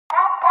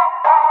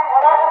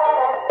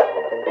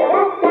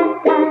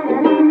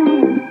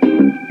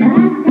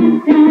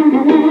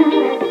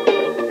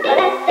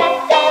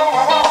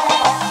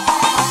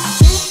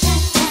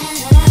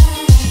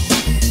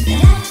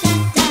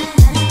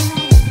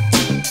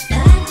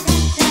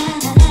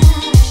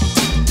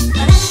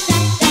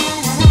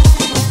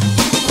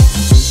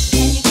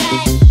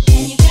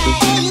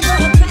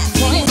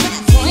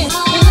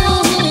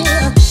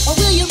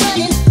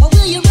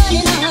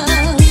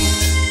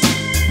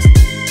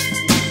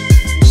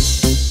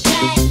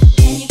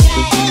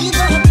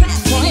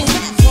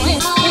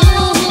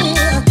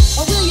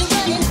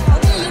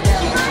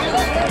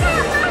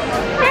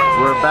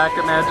Back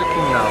at Magic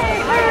Kingdom,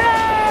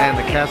 and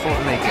the castle's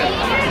naked.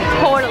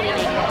 Totally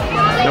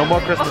naked. No more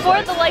Christmas Before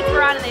lights. the lights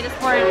were on and they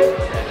just weren't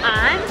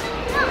on.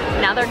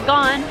 Now they're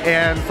gone.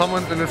 And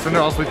someone's in the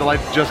Cinderella suite, the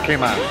lights just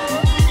came on.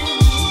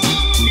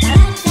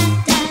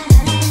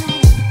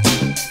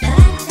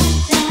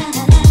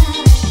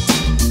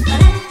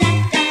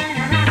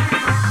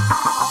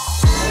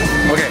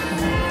 Okay.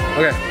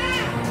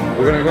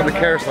 We're gonna go to the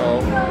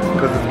carousel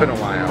because it's been a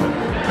while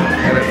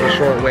and it's a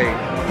short wait.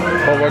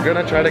 But we're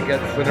gonna try to get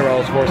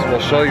Cinderella's horse. We'll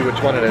show you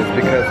which one it is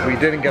because we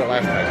didn't get it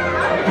last time.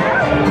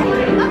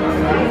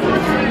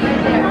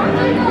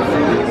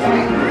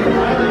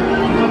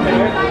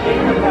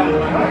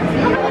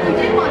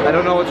 I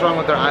don't know what's wrong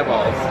with their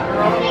eyeballs.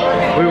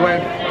 We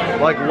went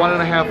like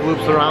 1.5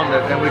 loops around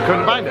it and we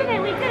couldn't find it.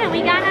 We didn't.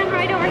 We got on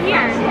right over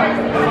here.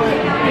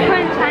 We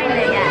couldn't find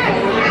it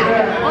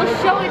yet. We'll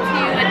show it to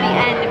you at the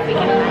end if we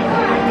can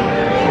find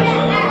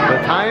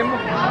it. The time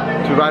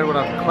to ride one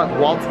of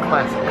Walt's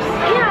classics.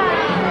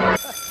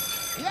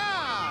 Yeah.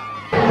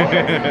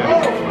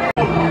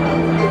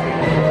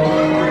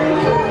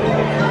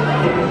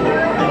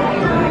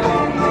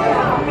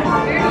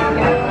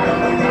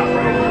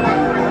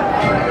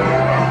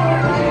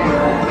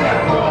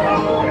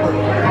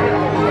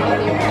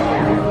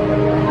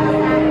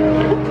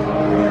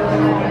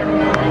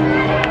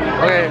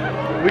 Okay,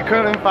 we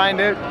couldn't find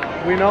it.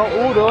 We know,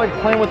 ooh, they're like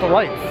playing with the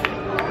lights.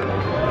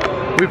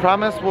 We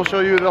promise we'll show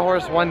you the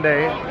horse one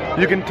day.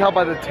 You can tell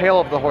by the tail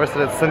of the horse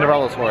that it's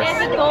Cinderella's horse.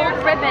 There's a gold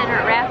ribbon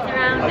wrapped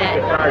around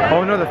it.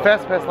 Oh no, the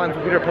fast pass line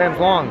for Peter Pan's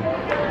long.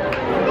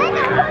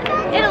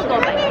 It'll go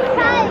by.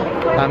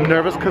 I'm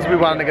nervous because we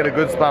wanted to get a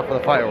good spot for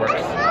the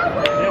fireworks.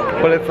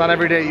 But it's not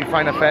every day you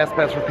find a fast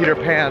pass for Peter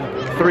Pan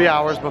 3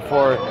 hours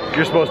before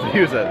you're supposed to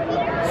use it.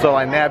 So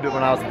I nabbed it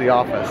when I was at the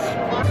office.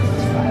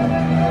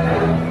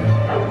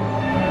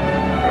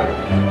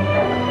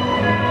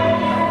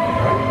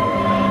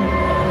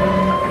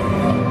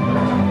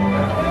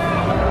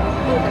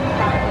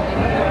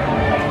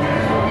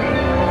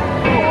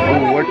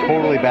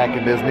 Totally back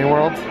in Disney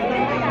World.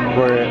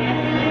 We're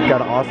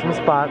got an awesome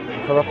spot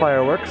for the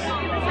fireworks.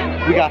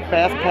 We got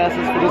fast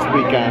passes for this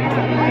weekend.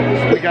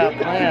 We got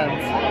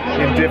plans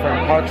in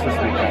different parks this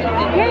weekend.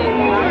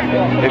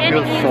 It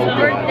feels so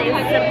good. Birthday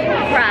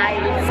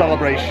surprise.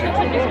 Celebration.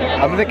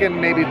 I'm thinking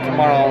maybe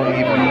tomorrow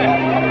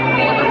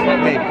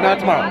evening. Maybe not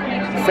tomorrow.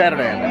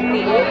 Saturday.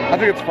 I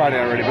think it's Friday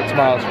already, but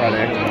tomorrow's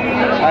Friday.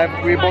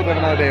 We both have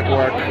another day of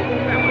work.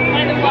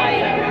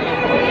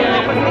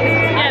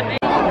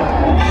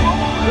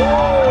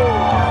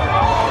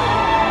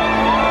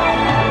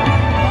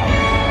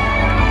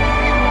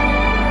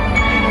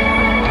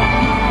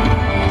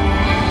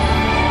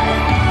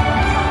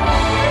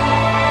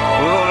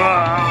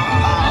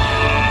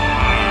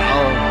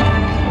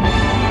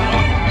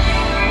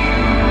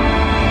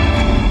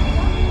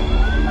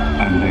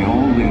 And they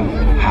all live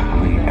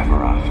happily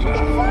ever after.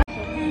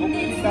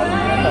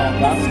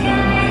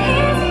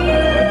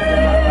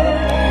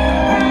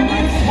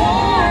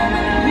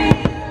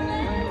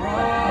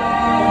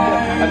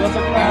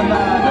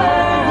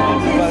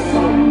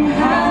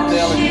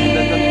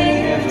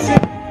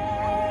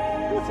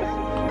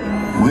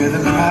 Where the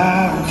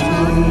crowds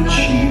will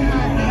cheer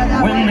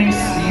when they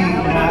see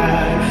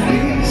my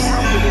face,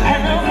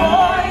 and the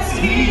voice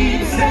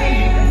keeps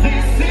saying,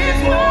 "This is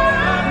what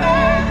I'm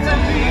meant to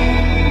be."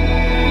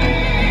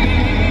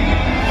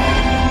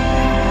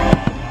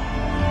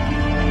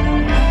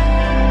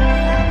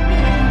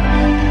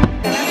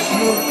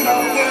 Look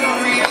up and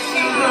reach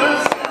the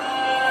sky.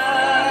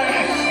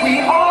 We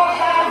all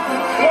have the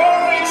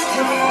courage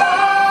to fly.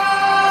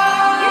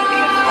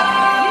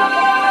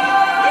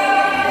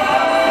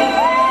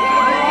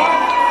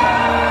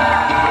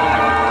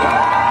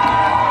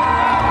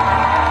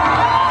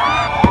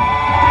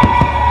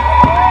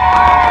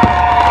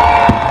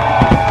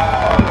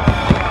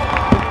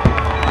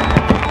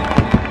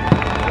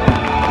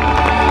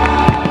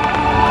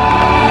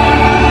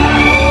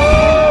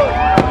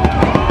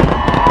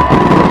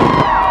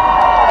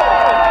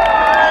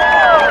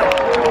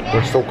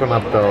 Soaking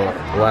up the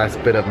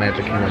last bit of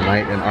Magic Kingdom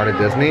night in Art of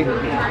Disney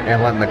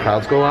and letting the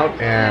crowds go out,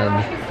 and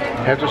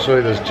I have to show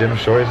you this Jim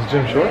Shore. Is it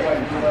Jim Shore?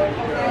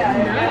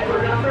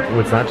 Oh,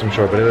 it's not Jim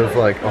Shore, but it is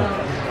like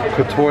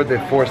Couture de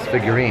Force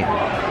figurine.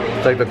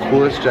 It's like the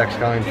coolest Jack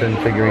Skellington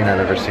figurine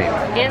I've ever seen.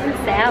 And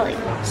Sally.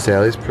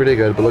 Sally's pretty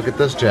good, but look at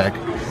this Jack.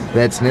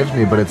 That sniffs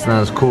me, but it's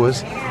not as cool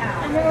as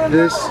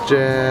This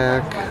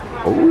Jack.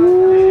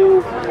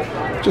 Ooh,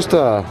 just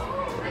a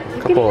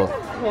couple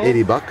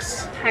 80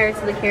 bucks. Pirates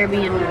of the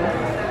Caribbean.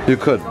 You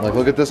could, like,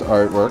 look at this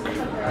artwork.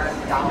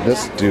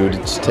 This dude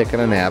just taking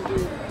a nap.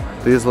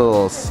 These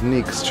little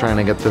sneaks trying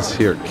to get this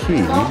here key.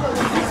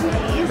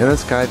 And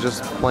this guy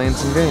just playing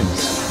some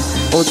games.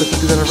 Oh, it's the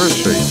 50th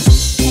anniversary.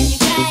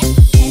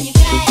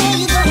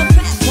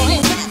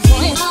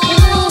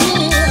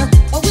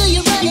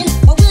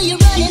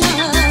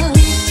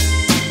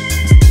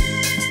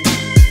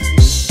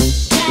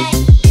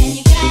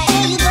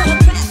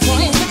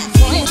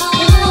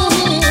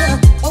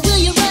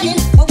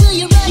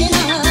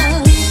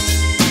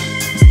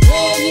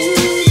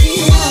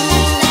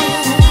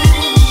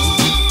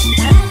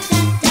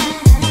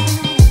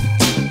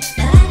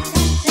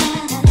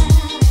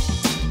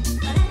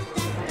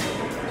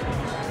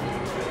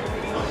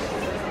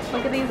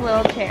 Look at these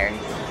little chairs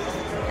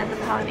at the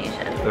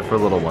Polynesian. They're for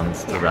little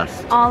ones to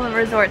rest. All the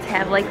resorts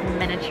have like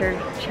miniature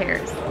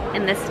chairs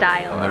in this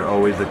style. And they're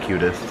always the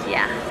cutest.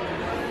 Yeah.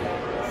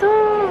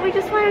 So we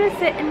just wanted to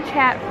sit and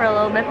chat for a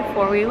little bit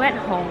before we went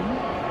home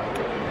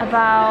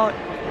about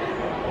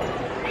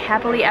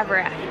Happily Ever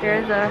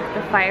After, the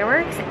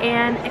fireworks.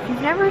 And if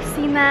you've never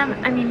seen them,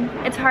 I mean,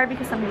 it's hard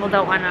because some people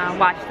don't want to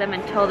watch them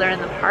until they're in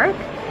the park.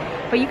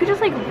 But you could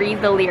just like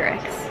read the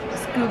lyrics.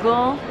 Just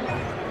Google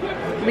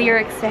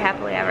lyrics to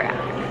Happily Ever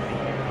After.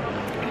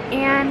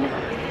 And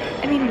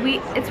I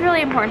mean, it's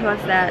really important to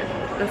us that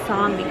the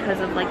song because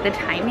of like the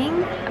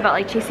timing about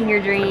like chasing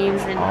your dreams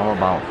and all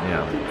about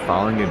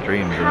following your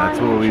dreams, and that's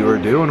what we were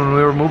doing when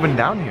we were moving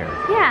down here.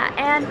 Yeah,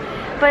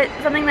 but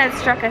something that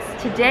struck us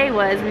today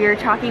was we were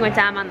talking with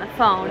Dom on the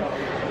phone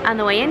on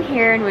the way in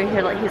here, and we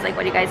hear like he's like,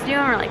 "What are you guys doing?"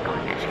 We're like, "Going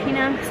to Magic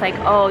Kingdom." It's like,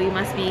 "Oh,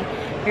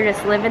 you're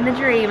just living the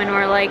dream," and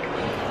we're like,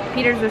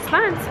 Peter's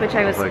response, which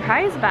I was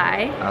surprised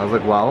by. I was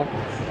like, well,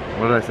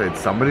 what did I say? It's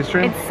somebody's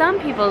dream? It's some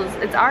people's,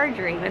 it's our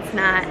dream, it's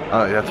not.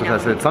 Oh, that's what I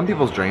said. It's some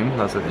people's dream.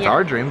 I said, it's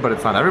our dream, but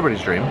it's not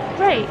everybody's dream.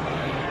 Right.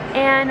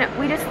 And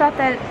we just thought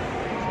that,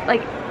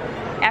 like,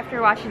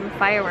 after watching the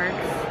fireworks,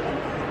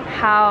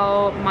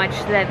 how much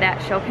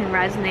that show can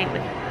resonate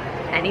with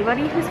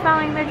anybody who's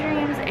following their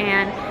dreams,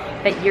 and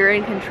that you're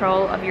in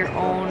control of your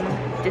own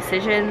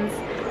decisions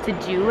to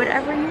do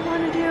whatever you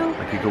want to do.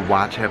 Like, you could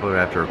watch Happily Ever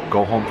After,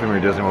 go home from your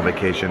Disney World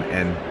vacation,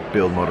 and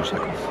build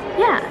motorcycles.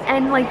 Yeah,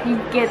 and like you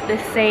get the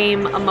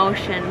same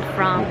emotion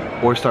from...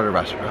 Or start a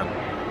restaurant.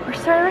 Or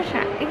start a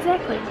restaurant,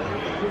 exactly.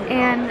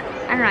 And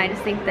I don't know, I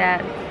just think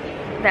that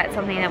that's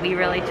something that we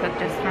really took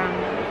just from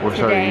Or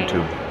start a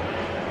YouTube.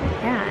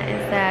 Yeah,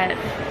 is that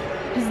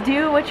just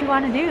do what you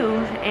want to do,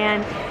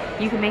 and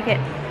you can make it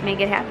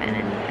happen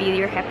and be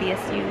your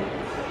happiest you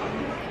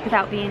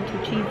without being too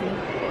cheesy.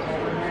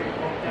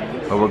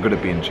 Oh, we're good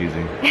at being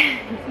cheesy.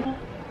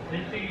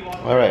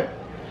 Alright.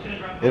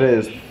 It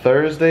is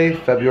Thursday,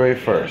 February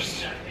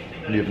 1st.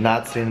 You have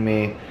not seen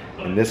me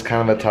in this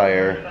kind of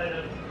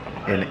attire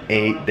in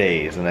 8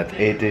 days, and that's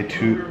 8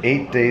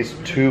 days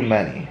too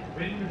many.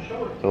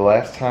 The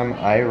last time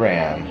I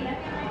ran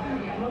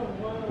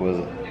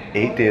was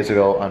 8 days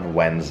ago on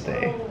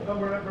Wednesday.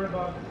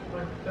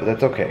 But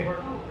that's okay.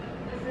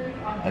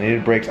 I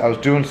needed breaks. I was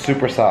doing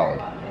super solid.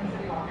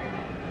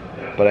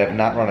 But I have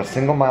not run a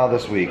single mile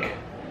this week,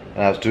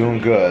 and I was doing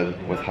good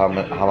with how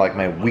like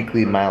my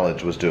weekly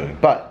mileage was doing.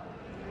 But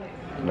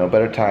no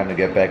better time to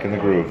get back in the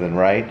groove than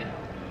right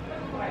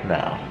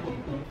now.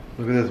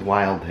 Look at this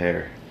wild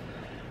hair.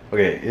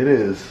 Okay, it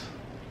is,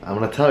 I'm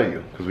gonna tell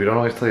you, because we don't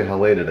always tell you how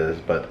late it is,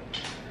 but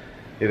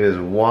it is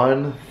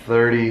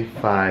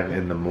 1:35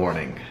 in the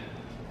morning.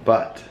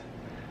 But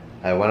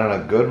I went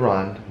on a good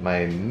run.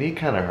 My knee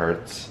kind of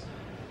hurts.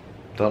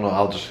 Don't know,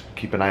 I'll just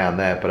keep an eye on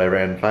that, but I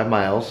ran 5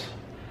 miles.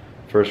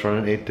 First run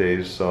in 8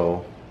 days,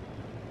 so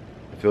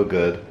I feel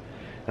good.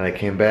 And I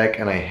came back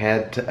and I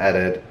had to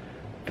edit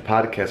the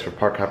podcast for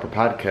Park Hopper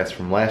Podcast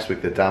from last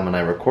week that Dom and I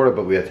recorded,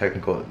 but we had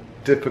technical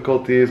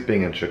difficulties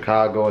being in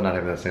Chicago and not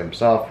having the same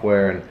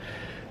software, and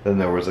then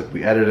there was like,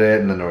 we edited it,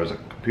 and then there was a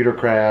computer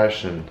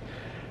crash, and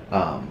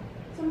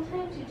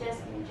sometimes you just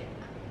need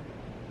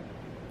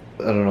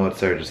your... I don't know what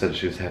Sarah just said,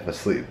 she was half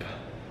asleep.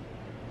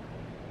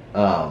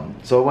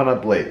 So it went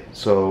up late,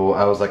 so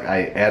I was like,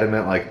 I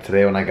adamant, like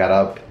today when I got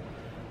up,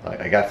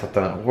 like I got stuff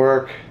done at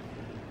work.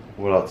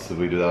 What else did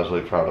we do that I was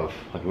really proud of?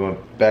 Like, we went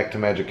back to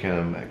Magic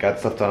Kingdom, got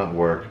stuff done at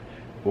work.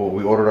 Well,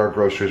 we ordered our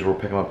groceries, we're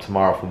picking them up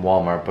tomorrow from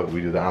Walmart, but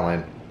we do the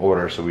online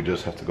order, so we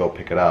just have to go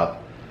pick it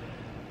up.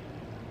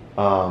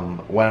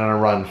 Went on a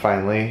run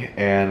finally,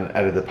 and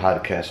edited the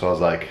podcast, so I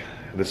was like,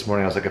 this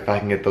morning I was like, if I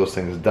can get those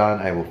things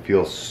done, I will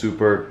feel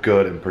super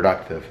good and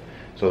productive.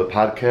 So the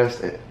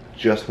podcast, it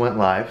just went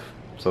live,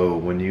 so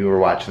when you are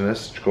watching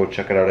this, go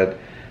check it out at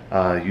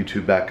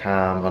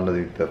youtube.com under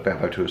the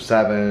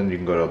Fan5207. You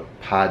can go to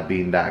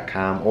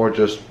podbean.com, or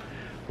just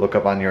look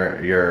up on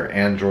your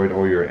Android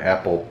or your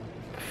Apple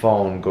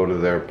phone, go to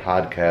their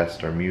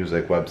podcast or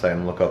music website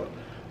and look up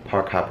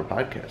Park Hopper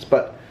Podcast.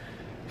 But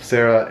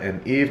Sarah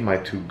and Eve, my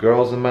 2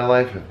 girls in my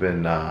life, have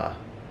been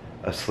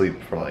asleep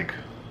for like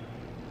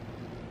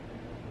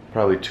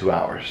probably 2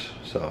 hours.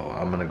 So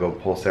I'm gonna go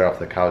pull Sarah off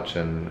the couch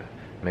and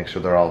make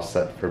sure they're all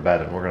set for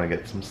bed, and we're gonna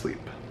get some sleep.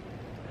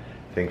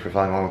 Thanks for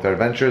following along with our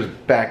adventures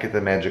back at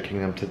the Magic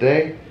Kingdom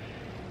today.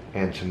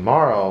 And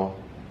tomorrow,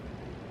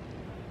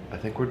 I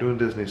think we're doing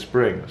Disney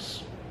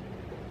Springs.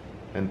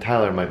 And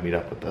Tyler might meet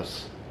up with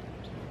us.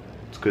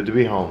 It's good to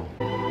be home.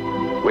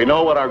 We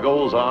know what our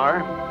goals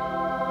are.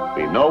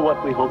 We know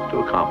what we hope to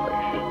accomplish.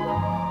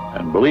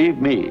 And believe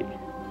me,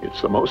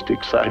 it's the most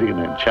exciting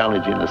and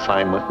challenging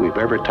assignment we've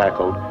ever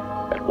tackled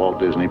at Walt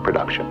Disney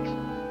Productions.